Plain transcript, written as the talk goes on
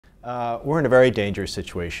We're in a very dangerous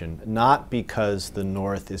situation, not because the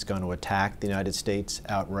North is going to attack the United States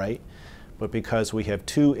outright, but because we have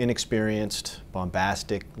two inexperienced,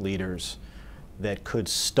 bombastic leaders that could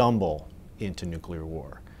stumble into nuclear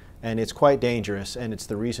war. And it's quite dangerous, and it's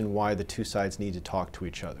the reason why the two sides need to talk to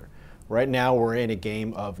each other. Right now, we're in a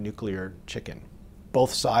game of nuclear chicken.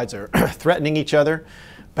 Both sides are threatening each other,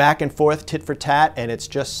 back and forth, tit for tat, and it's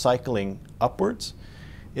just cycling upwards.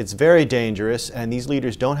 It's very dangerous, and these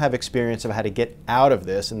leaders don't have experience of how to get out of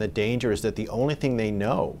this, and the danger is that the only thing they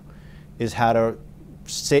know is how to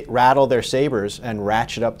rattle their sabers and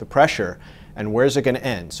ratchet up the pressure, and where's it going to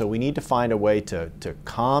end? So we need to find a way to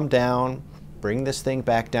calm down, bring this thing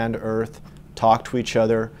back down to earth, talk to each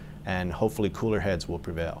other, and hopefully cooler heads will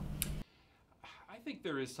prevail. I think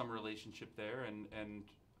there is some relationship there, and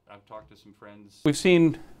I've talked to some friends. We've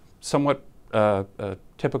seen somewhat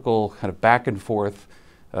typical kind of back and forth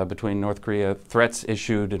between North Korea, threats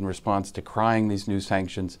issued in response to decrying these new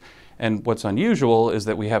sanctions. And what's unusual is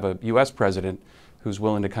that we have a U.S. president who's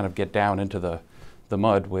willing to kind of get down into the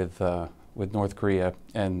mud with North Korea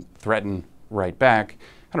and threaten right back,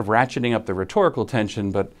 kind of ratcheting up the rhetorical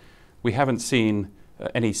tension, but we haven't seen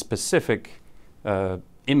any specific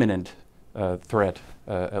imminent threat,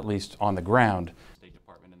 at least on the ground. State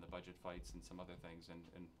Department and the budget fights and some other things,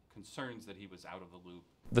 and concerns that he was out of the loop.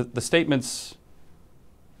 The statements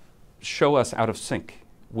show us out of sync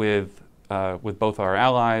with both our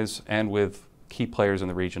allies and with key players in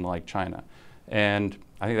the region like China. And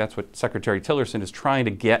I think that's what Secretary Tillerson is trying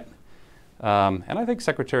to get. And I think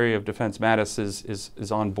Secretary of Defense Mattis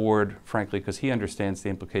is on board, frankly, because he understands the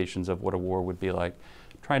implications of what a war would be like.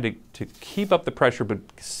 Trying to keep up the pressure but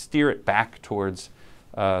steer it back towards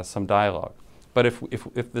some dialogue. But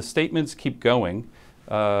if the statements keep going,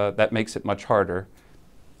 that makes it much harder.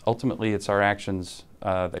 Ultimately, it's our actions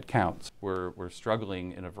that counts. We're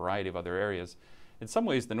struggling in a variety of other areas. In some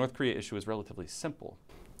ways, the North Korea issue is relatively simple.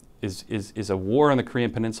 Is a war on the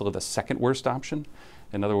Korean Peninsula the second worst option?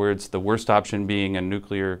 In other words, the worst option being a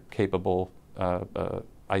nuclear-capable,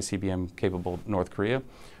 ICBM-capable North Korea?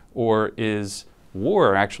 Or is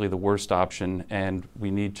war actually the worst option, and we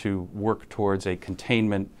need to work towards a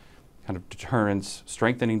containment, kind of deterrence,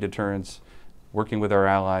 strengthening deterrence, working with our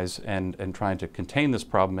allies and trying to contain this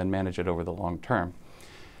problem and manage it over the long term?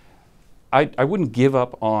 I wouldn't give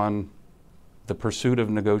up on the pursuit of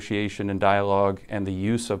negotiation and dialogue and the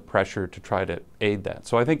use of pressure to try to aid that.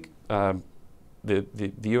 So I think the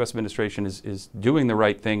U.S. administration is doing the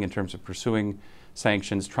right thing in terms of pursuing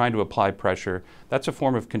sanctions, trying to apply pressure. That's a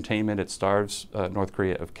form of containment. It starves North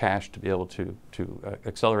Korea of cash to be able to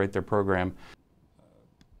accelerate their program.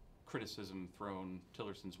 Criticism thrown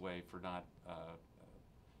Tillerson's way for not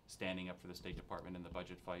standing up for the State Department in the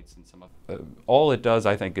budget fights and some other. All it does,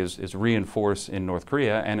 I think, is reinforce in North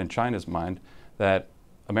Korea and in China's mind that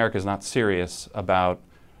America is not serious about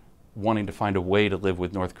wanting to find a way to live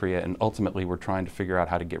with North Korea, and ultimately we're trying to figure out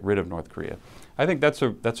how to get rid of North Korea. I think that's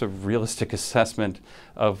a realistic assessment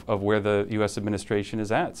of where the U.S. administration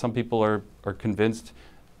is at. Some people are convinced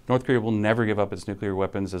North Korea will never give up its nuclear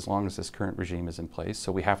weapons as long as this current regime is in place,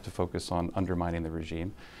 so we have to focus on undermining the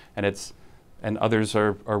regime. And others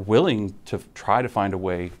are willing to try to find a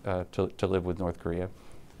way to live with North Korea.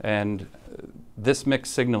 And this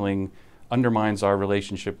mixed signaling undermines our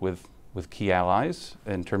relationship with key allies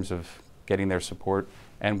in terms of getting their support,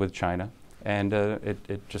 and with China, and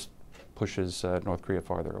it just pushes North Korea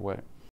farther away.